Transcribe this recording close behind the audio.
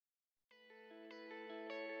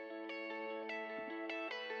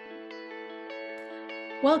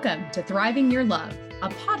Welcome to Thriving Your Love, a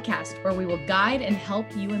podcast where we will guide and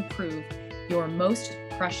help you improve your most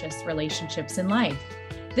precious relationships in life.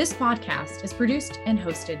 This podcast is produced and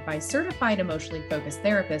hosted by certified emotionally focused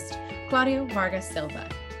therapist Claudio Vargas Silva,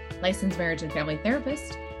 licensed marriage and family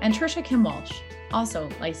therapist, and Trisha Kim Walsh, also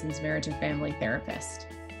licensed marriage and family therapist.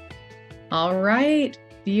 All right,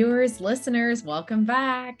 viewers, listeners, welcome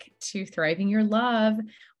back to Thriving Your Love.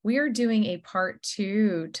 We are doing a part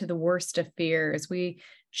 2 to the worst of fears. We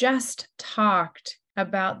just talked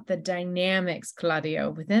about the dynamics, Claudio,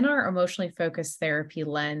 within our emotionally focused therapy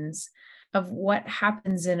lens of what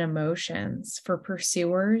happens in emotions for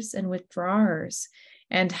pursuers and withdrawers,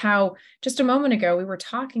 and how just a moment ago we were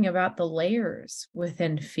talking about the layers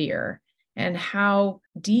within fear and how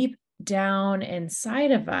deep down inside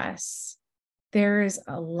of us there is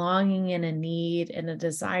a longing and a need and a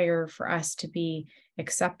desire for us to be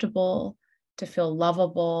acceptable, to feel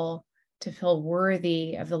lovable, to feel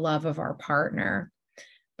worthy of the love of our partner.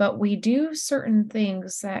 But we do certain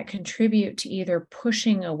things that contribute to either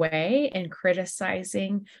pushing away and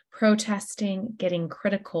criticizing, protesting, getting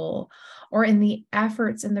critical, or in the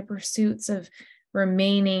efforts and the pursuits of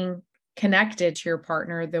remaining connected to your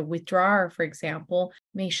partner. The withdrawer, for example,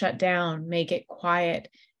 may shut down, may get quiet,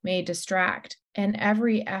 may distract, and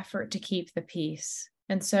every effort to keep the peace.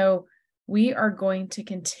 And so we are going to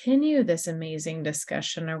continue this amazing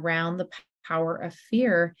discussion around the power of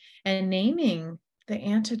fear and naming the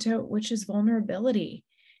antidote, which is vulnerability,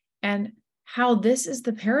 and how this is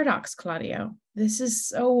the paradox, Claudio. This is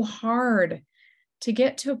so hard to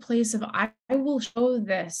get to a place of, I will show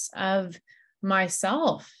this of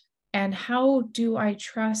myself. And how do I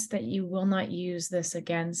trust that you will not use this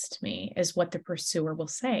against me, is what the pursuer will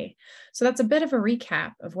say. So that's a bit of a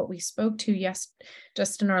recap of what we spoke to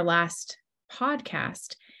just in our last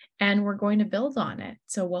podcast, and we're going to build on it.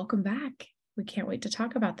 So welcome back. We can't wait to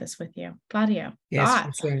talk about this with you. Claudio, Yes,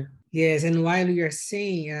 thoughts? for sure. Yes, and while you are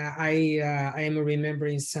saying, I am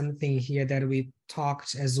remembering something here that we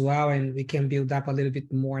talked as well, and we can build up a little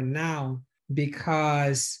bit more now,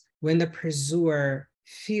 because when the pursuer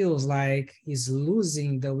feels like he's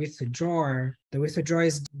losing the withdrawer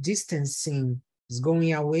is distancing, is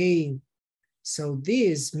going away. So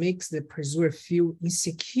this makes the pursuer feel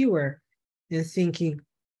insecure and thinking,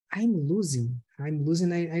 I'm losing. I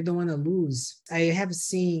don't want to lose. I have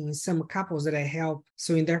seen some couples that I help.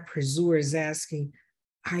 So in their pursuer is asking,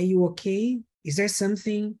 are you okay? Is there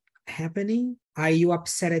something happening? Are you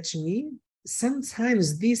upset at me?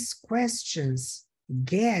 Sometimes these questions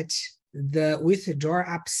get the withdrawer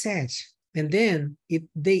upset, and then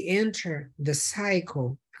they enter the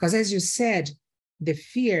cycle, because as you said, the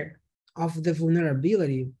fear of the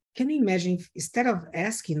vulnerability. Can you imagine if, instead of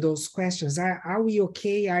asking those questions, are we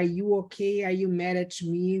okay? Are you okay? Are you mad at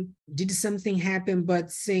me? Did something happen?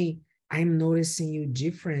 But saying, I'm noticing you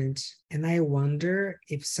different, and I wonder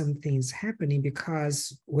if something's happening,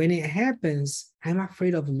 because when it happens, I'm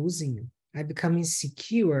afraid of losing you. I become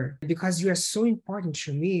insecure because you are so important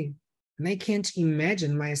to me. And I can't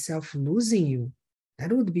imagine myself losing you.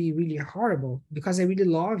 That would be really horrible because I really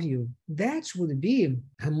love you. That would be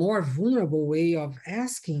a more vulnerable way of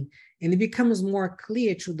asking. And it becomes more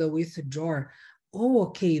clear to the withdrawer. Oh,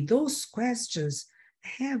 okay, those questions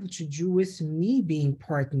have to do with me being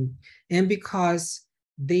important. And because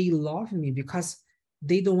they love me, because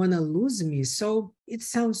they don't want to lose me. So it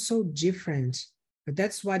sounds so different. But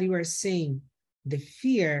that's what you are saying. The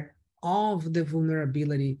fear of the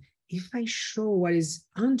vulnerability. If I show what is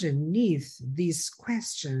underneath these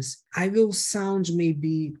questions, I will sound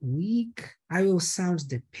maybe weak, I will sound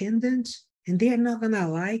dependent, and they are not going to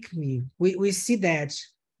like me. We see that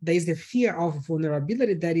there is the fear of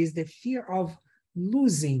vulnerability, that is the fear of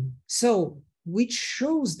losing. So, which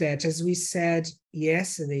shows that, as we said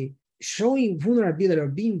yesterday, showing vulnerability or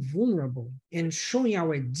being vulnerable and showing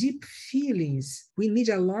our deep feelings, we need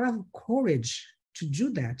a lot of courage to do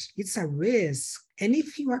that. It's a risk. And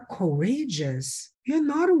if you are courageous, you're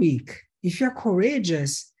not weak. If you're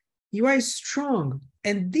courageous, you are strong.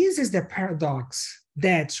 And this is the paradox,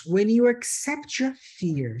 that when you accept your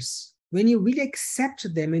fears, when you really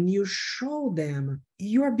accept them and you show them,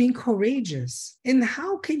 you are being courageous. And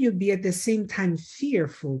how can you be at the same time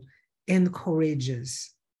fearful and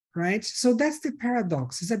courageous? Right? So that's the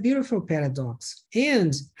paradox. It's a beautiful paradox.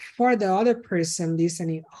 And for the other person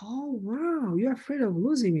listening, oh, wow, you're afraid of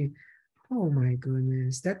losing me. Oh my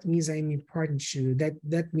goodness, that means I'm important to you.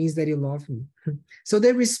 That means that you love me. So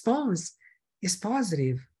the response is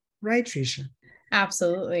positive, right, Trisha?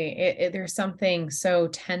 Absolutely. There's something so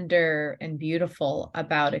tender and beautiful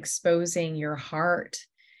about exposing your heart.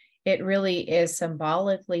 It really is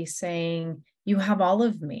symbolically saying, You have all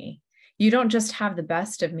of me. You don't just have the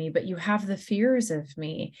best of me, but you have the fears of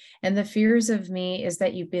me. And the fears of me is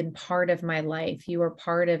that you've been part of my life. You are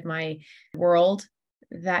part of my world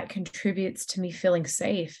that contributes to me feeling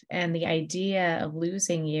safe. And the idea of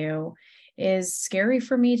losing you is scary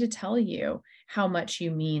for me to tell you how much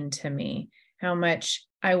you mean to me, how much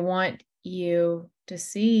I want you to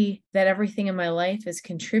see that everything in my life has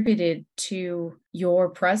contributed to your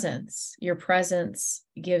presence. Your presence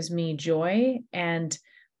gives me joy. And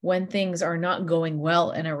when things are not going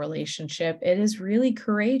well in a relationship, it is really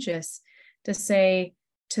courageous to say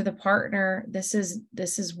to the partner, this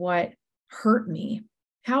is what hurt me.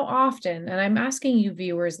 How often, and I'm asking you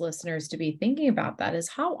viewers, listeners, to be thinking about that, is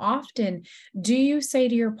how often do you say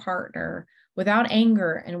to your partner without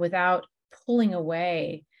anger and without pulling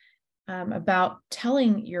away, about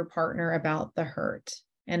telling your partner about the hurt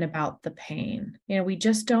and about the pain? We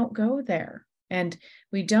just don't go there. And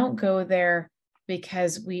we don't go there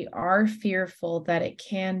because we are fearful that it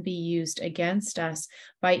can be used against us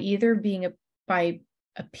by either by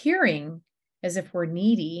appearing as if we're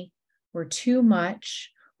needy, we're too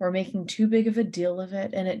much, or making too big of a deal of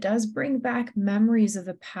it. And it does bring back memories of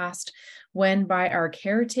the past when by our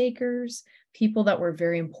caretakers, people that were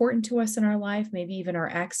very important to us in our life, maybe even our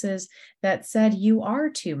exes, that said, you are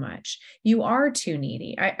too much, you are too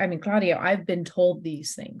needy. I mean, Claudia, I've been told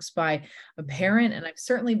these things by a parent, and I've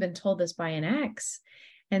certainly been told this by an ex.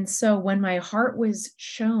 And so when my heart was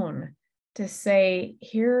shown to say,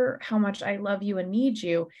 here, how much I love you and need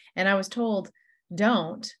you, and I was told,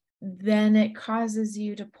 don't, then it causes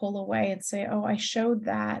you to pull away and say, oh, I showed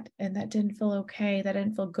that, and that didn't feel okay. That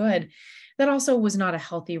didn't feel good. That also was not a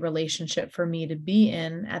healthy relationship for me to be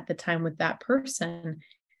in at the time with that person.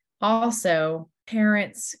 Also,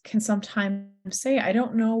 parents can sometimes say, I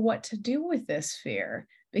don't know what to do with this fear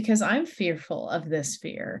because I'm fearful of this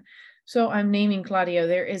fear. So I'm naming, Claudio,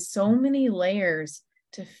 there is so many layers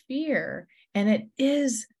to fear. And it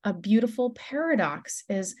is a beautiful paradox,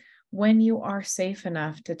 is when you are safe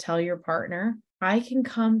enough to tell your partner, I can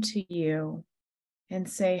come to you and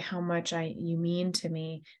say how much you mean to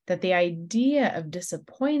me, that the idea of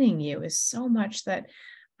disappointing you is so much that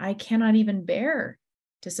I cannot even bear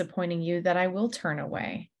disappointing you, that I will turn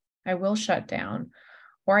away, I will shut down,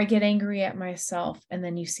 or I get angry at myself, and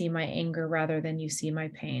then you see my anger rather than you see my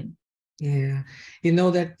pain. Yeah,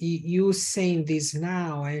 that you saying this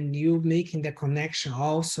now, and you making the connection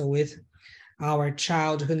also with our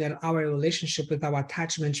childhood and our relationship with our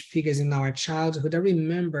attachment figures in our childhood. I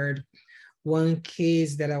remembered one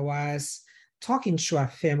case that I was talking to a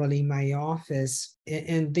family in my office,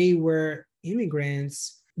 and they were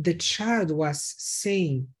immigrants. The child was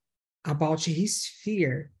saying about his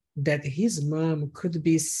fear that his mom could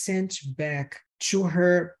be sent back to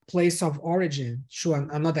her place of origin, to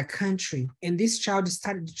another country. And this child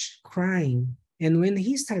started crying. And when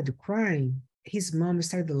he started crying, his mom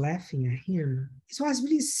started laughing at him. It was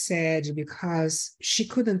really sad because she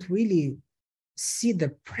couldn't really see the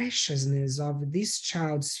preciousness of this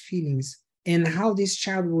child's feelings and how this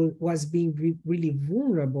child was being really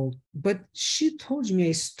vulnerable. But she told me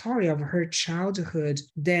a story of her childhood,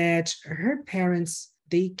 that her parents,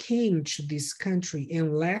 they came to this country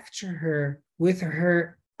and left her with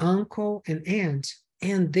her uncle and aunt,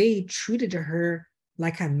 and they treated her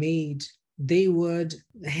like a maid. They would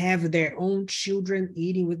have their own children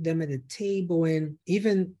eating with them at the table, and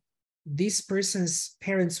even this person's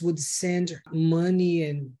parents would send money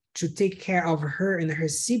and to take care of her and her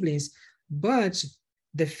siblings, but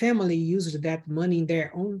the family used that money in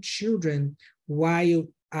their own children, while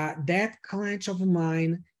that client of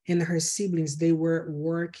mine and her siblings, they were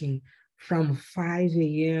working from 5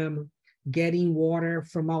 a.m., getting water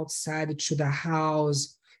from outside to the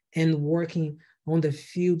house and working on the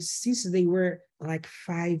field since they were like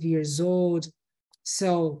 5 years old.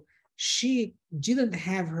 So she didn't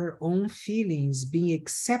have her own feelings being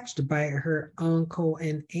accepted by her uncle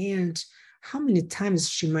and aunt. How many times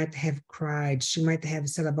she might have cried, she might have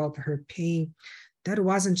said about her pain. That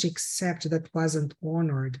wasn't accepted, that wasn't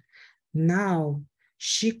honored. Now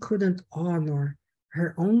she couldn't honor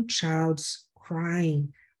her own child's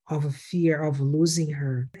crying of fear of losing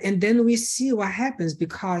her. And then we see what happens,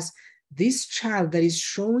 because this child that is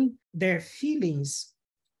showing their feelings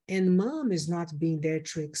and mom is not being there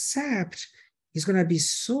to accept, is going to be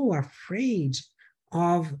so afraid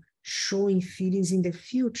of showing feelings in the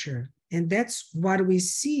future. And that's what we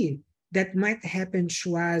see that might happen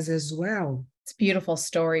to us as well. It's a beautiful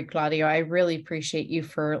story, Claudio. I really appreciate you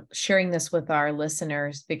for sharing this with our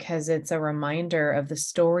listeners because it's a reminder of the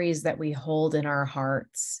stories that we hold in our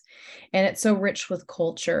hearts. And it's so rich with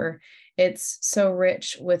culture. It's so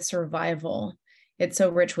rich with survival. It's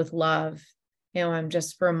so rich with love. I'm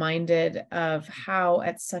just reminded of how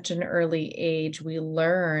at such an early age we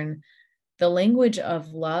learn the language of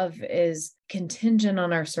love is contingent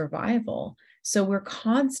on our survival. So we're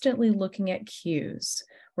constantly looking at cues.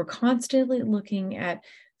 We're constantly looking at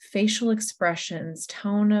facial expressions,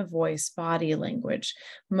 tone of voice, body language.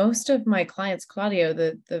 Most of my clients, Claudio,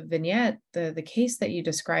 the vignette, the case that you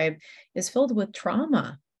described is filled with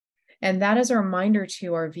trauma. And that is a reminder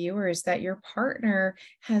to our viewers that your partner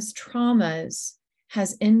has traumas,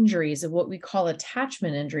 has injuries of what we call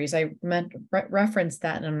attachment injuries. I referenced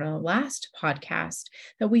that in our last podcast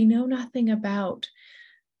that we know nothing about.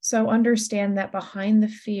 So understand that behind the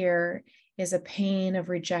fear is a pain of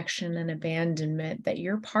rejection and abandonment that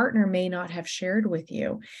your partner may not have shared with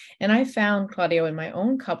you. And I found, Claudio, in my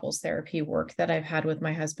own couples therapy work that I've had with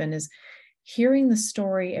my husband is hearing the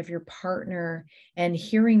story of your partner and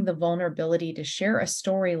hearing the vulnerability to share a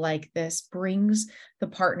story like this brings the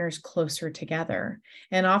partners closer together.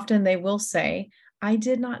 And often they will say, I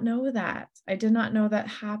did not know that. I did not know that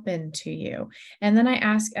happened to you. And then I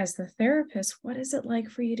ask, as the therapist, what is it like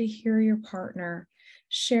for you to hear your partner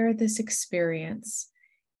share this experience?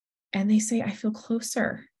 And they say, I feel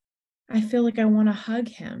closer. I feel like I want to hug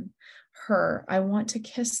him, her. I want to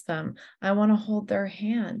kiss them. I want to hold their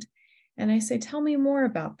hand. And I say, tell me more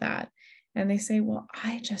about that. And they say, well,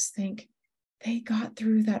 I just think they got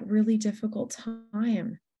through that really difficult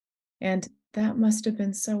time. And that must have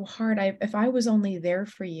been so hard. If I was only there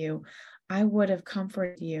for you, I would have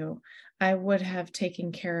comforted you. I would have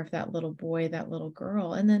taken care of that little boy, that little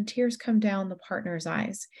girl. And then tears come down the partner's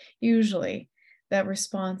eyes. Usually that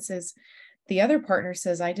response is, the other partner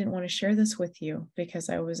says, I didn't want to share this with you because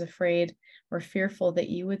I was afraid or fearful that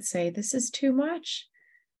you would say, this is too much.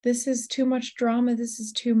 This is too much drama. This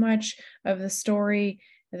is too much of the story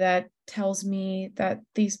that tells me that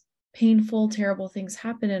these painful, terrible things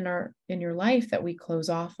happen in your life that we close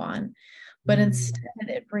off on. But instead,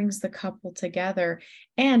 it brings the couple together.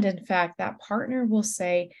 And in fact, that partner will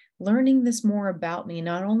say, learning this more about me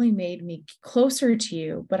not only made me closer to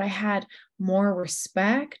you, but I had more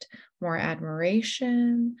respect, more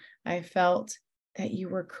admiration. I felt that you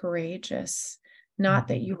were courageous, not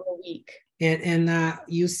that you were weak. And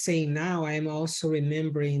you say now, I'm also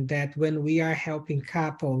remembering that when we are helping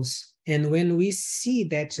couples and when we see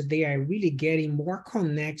that they are really getting more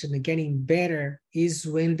connected and getting better is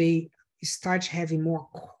when they start having more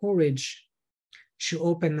courage to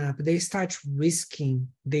open up. They start risking.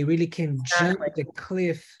 They really can jump the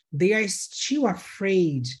cliff. They are still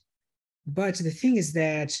afraid. But the thing is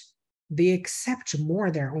that they accept more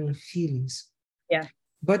their own feelings. Yeah.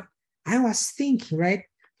 But I was thinking, right?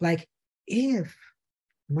 Like, if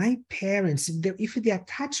my parents, if the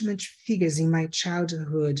attachment figures in my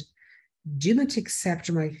childhood didn't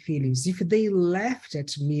accept my feelings, if they laughed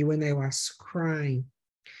at me when I was crying,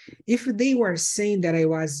 if they were saying that I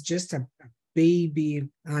was just a baby,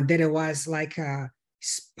 that I was like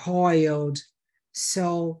spoiled,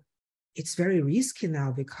 so it's very risky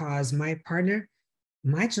now because my partner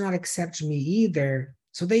might not accept me either.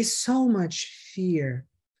 So there's so much fear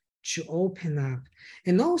to open up.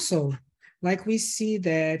 And also, like we see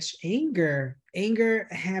that anger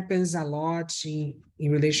happens a lot in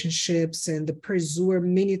relationships, and the pursuer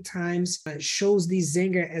many times shows this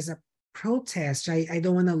anger as a protest. I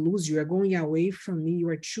don't want to lose you. You're going away from me. You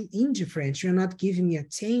are too indifferent. You're not giving me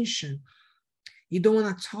attention. You don't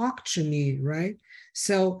want to talk to me, right?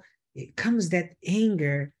 So it comes that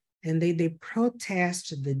anger, and they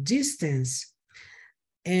protest the distance.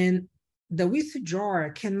 And the withdrawer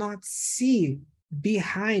cannot see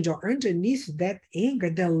behind or underneath that anger,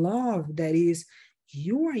 the love that is,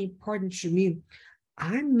 you are important to me.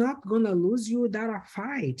 I'm not going to lose you without a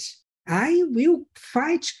fight. I will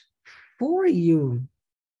fight for you.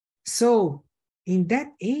 So in that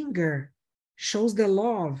anger shows the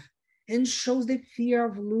love and shows the fear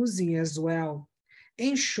of losing as well,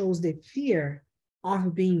 and shows the fear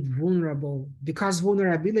of being vulnerable, because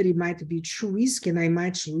vulnerability might be too risky and I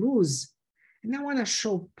might lose. And I want to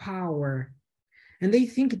show power. And they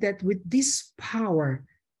think that with this power,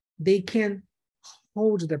 they can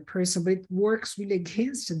hold the person, but it works really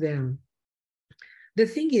against them. The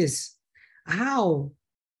thing is, how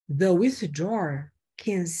the withdrawer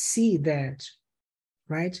can see that,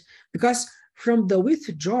 right? Because from the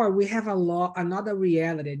withdrawer, we have another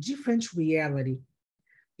reality, a different reality.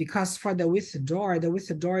 Because for the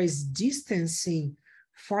withdrawer is distancing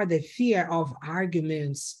for the fear of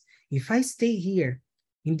arguments. If I stay here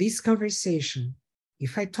in this conversation,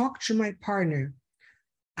 if I talk to my partner,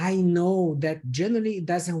 I know that generally it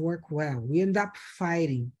doesn't work well. We end up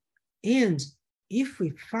fighting. And if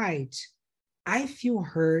we fight, I feel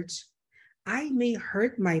hurt. I may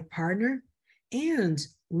hurt my partner, and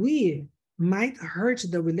we might hurt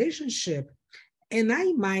the relationship, and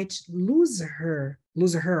I might lose her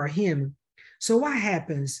or him. So what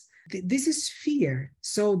happens? This is fear.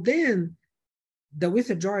 So then the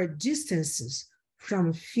withdrawal distances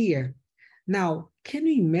from fear. Now, can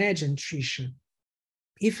you imagine, Tricia,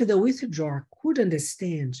 if the withdrawer could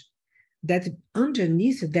understand that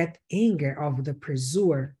underneath that anger of the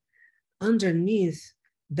pursuer, underneath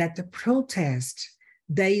that protest,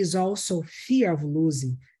 there is also fear of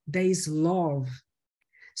losing, there is love.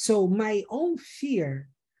 So my own fear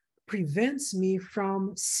prevents me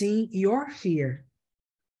from seeing your fear.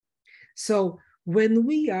 So when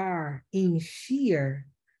we are in fear,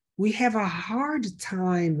 we have a hard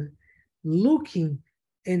time looking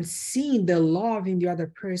and seeing the love in the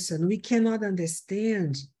other person. We cannot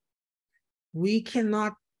understand. We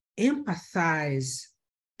cannot empathize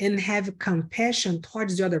and have compassion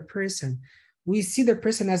towards the other person. We see the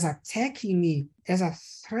person as attacking me, as a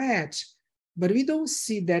threat, but we don't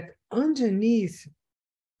see that underneath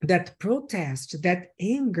that protest, that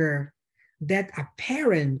anger, that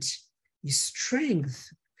apparent strength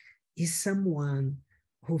is someone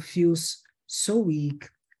who feels so weak,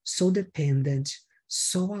 so dependent,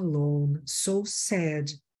 so alone, so sad,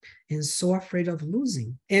 and so afraid of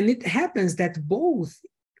losing. And it happens that both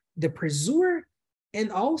the pursuer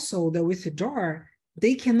and also the withdrawer,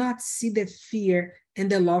 they cannot see the fear and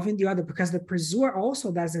the love in the other, because the pursuer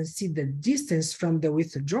also doesn't see the distance from the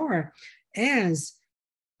withdrawer as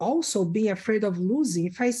also being afraid of losing.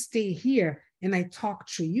 If I stay here and I talk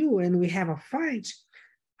to you and we have a fight,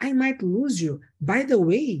 I might lose you. By the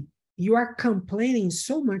way, you are complaining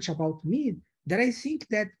so much about me that I think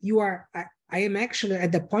that I am actually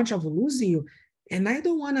at the point of losing you, and I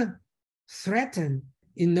don't want to threaten,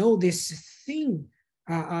 this thing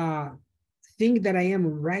that I am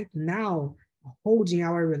right now holding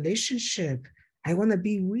our relationship. I want to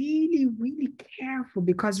be really, really careful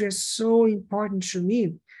because you're so important to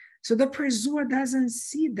me. So the pursuer doesn't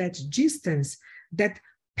see that distance, that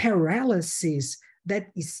paralysis, that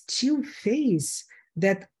still face,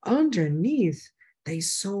 that underneath there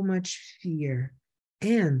is so much fear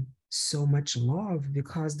and so much love,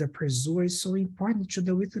 because the pursuer is so important to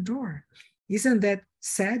the withdrawer. Isn't that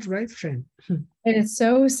sad, right, friend? It is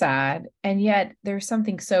so sad. And yet there's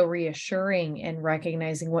something so reassuring in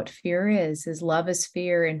recognizing what fear is love is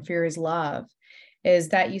fear and fear is love. Is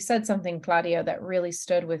that you said something, Claudio, that really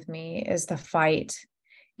stood with me, is the fight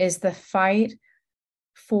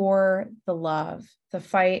for the love, the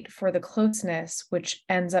fight for the closeness, which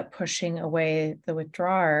ends up pushing away the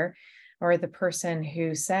withdrawer or the person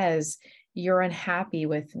who says, you're unhappy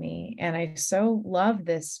with me. And I so love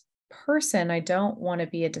this person. I don't want to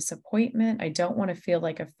be a disappointment. I don't want to feel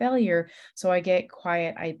like a failure. So I get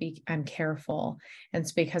quiet. I'm careful. And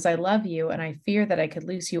it's because I love you and I fear that I could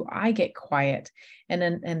lose you. I get quiet.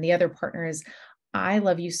 And the other partner is, I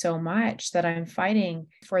love you so much that I'm fighting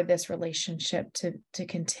for this relationship to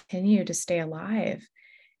continue to stay alive.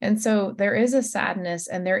 And so there is a sadness,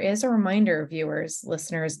 and there is a reminder, viewers,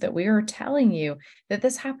 listeners, that we are telling you that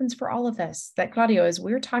this happens for all of us, that Claudio, as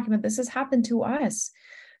we're talking about, this has happened to us.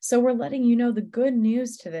 So we're letting you know the good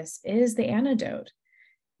news to this is the antidote,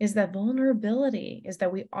 is that vulnerability, is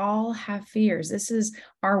that we all have fears. This is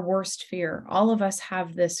our worst fear. All of us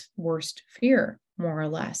have this worst fear, more or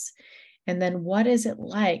less. And then what is it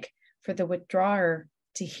like for the withdrawer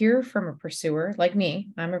to hear from a pursuer, like me,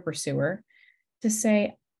 I'm a pursuer, to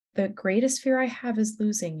say, the greatest fear I have is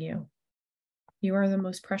losing you. You are the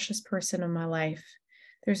most precious person in my life.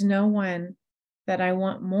 There's no one that I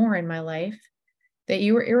want more in my life, that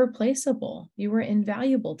you were irreplaceable. You were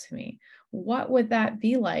invaluable to me. What would that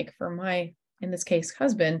be like for my, in this case,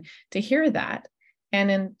 husband, to hear that?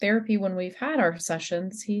 And in therapy, when we've had our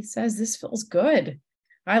sessions, he says, this feels good.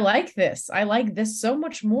 I like this. I like this so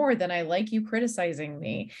much more than I like you criticizing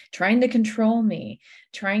me, trying to control me,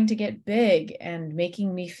 trying to get big and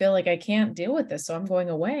making me feel like I can't deal with this. So I'm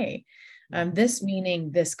going away. This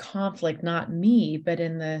meaning this conflict, not me, but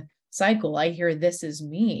in the cycle, I hear this is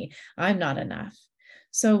me. I'm not enough.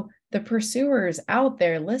 So the pursuers out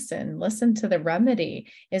there, listen to the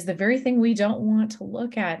remedy, is the very thing we don't want to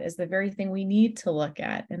look at, is the very thing we need to look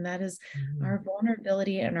at. And that is our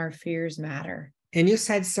vulnerability and our fears matter. And you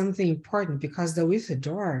said something important, because the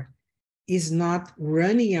withdrawer is not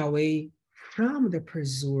running away from the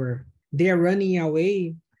pursuer. They're running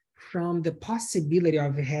away from the possibility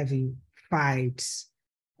of having fights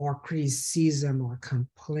or criticism or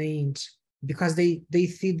complaint because they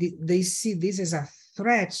see this as a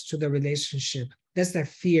threat to the relationship. That's their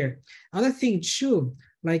fear. Another thing too,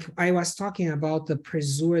 like I was talking about the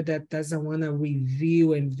pursuer that doesn't want to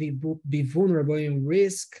reveal and be vulnerable and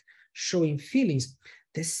risk showing feelings.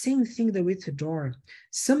 The same thing that with the door.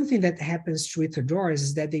 Something that happens with the doors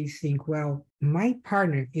is that they think, well, my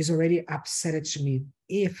partner is already upset at me.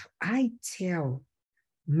 If I tell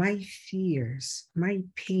my fears, my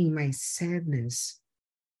pain, my sadness,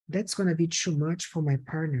 that's going to be too much for my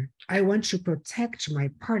partner. I want to protect my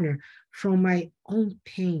partner from my own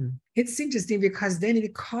pain. It's interesting because then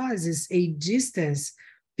it causes a distance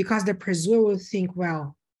because the pursuer will think,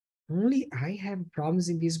 well, only I have problems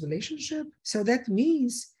in this relationship. So that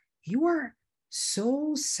means you are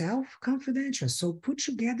so self-confidential, so put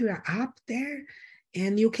together up there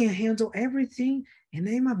and you can handle everything and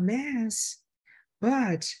I'm a mess.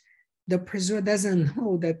 But the pursuer doesn't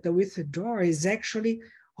know that the withdrawer is actually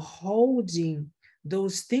holding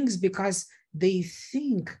those things because they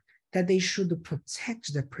think that they should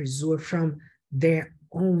protect the pursuer from their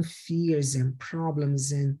own fears and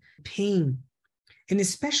problems and pain. And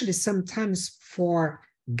especially sometimes for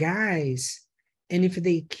guys, and if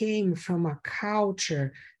they came from a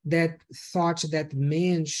culture that thought that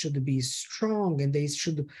men should be strong and they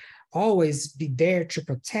should always be there to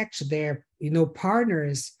protect their,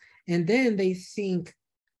 partners, and then they think,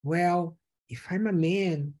 well, if I'm a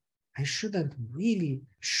man, I shouldn't really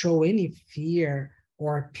show any fear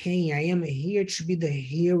or pain. I am here to be the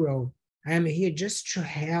hero. I am here just to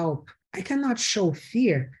help. I cannot show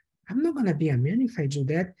fear. I'm not going to be a man if I do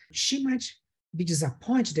that. She might be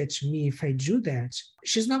disappointed at me if I do that.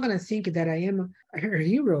 She's not going to think that I am her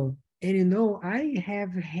hero. And I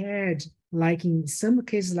have had, like in some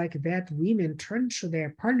cases like that, women turn to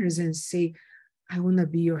their partners and say, I want to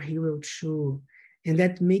be your hero too. And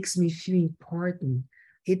that makes me feel important.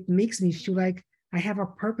 It makes me feel like I have a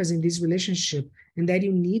purpose in this relationship and that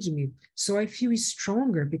you need me. So I feel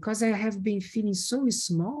stronger because I have been feeling so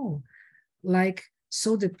small, like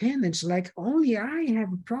so dependent, like only I have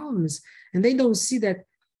problems. And they don't see that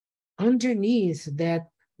underneath that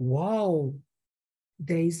wall,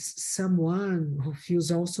 there is someone who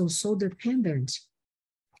feels also so dependent.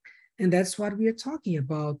 And that's what we are talking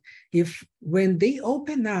about. If when they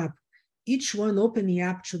open up, each one opening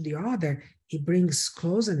up to the other, it brings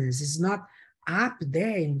closeness. It's not up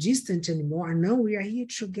there and distant anymore. No, we are here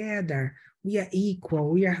together. We are equal.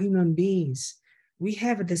 We are human beings. We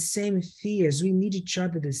have the same fears. We need each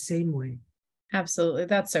other the same way. Absolutely.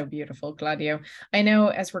 That's so beautiful, Claudio. I know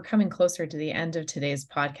as we're coming closer to the end of today's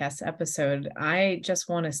podcast episode, I just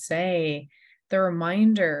want to say the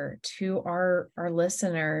reminder to our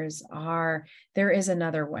listeners there is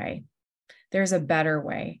another way. There's a better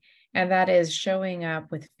way. And that is showing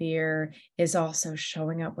up with fear is also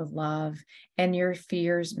showing up with love. And your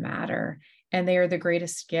fears matter. And they are the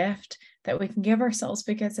greatest gift that we can give ourselves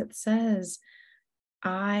because it says,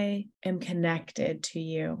 I am connected to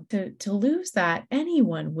you. To lose that,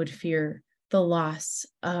 anyone would fear the loss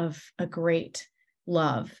of a great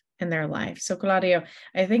love in their life. So Claudio,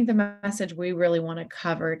 I think the message we really want to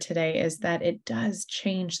cover today is that it does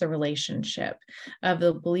change the relationship of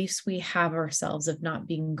the beliefs we have ourselves of not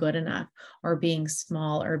being good enough or being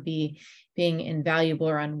small or being invaluable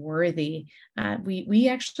or unworthy. We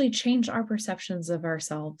actually change our perceptions of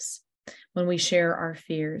ourselves. When we share our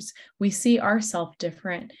fears, we see ourselves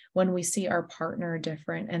different when we see our partner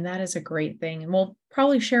different. And that is a great thing. And we'll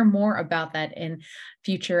probably share more about that in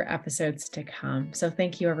future episodes to come. So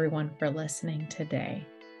thank you everyone for listening today.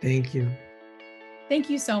 Thank you. Thank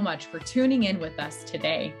you so much for tuning in with us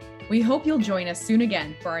today. We hope you'll join us soon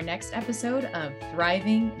again for our next episode of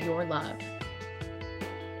Thriving Your Love.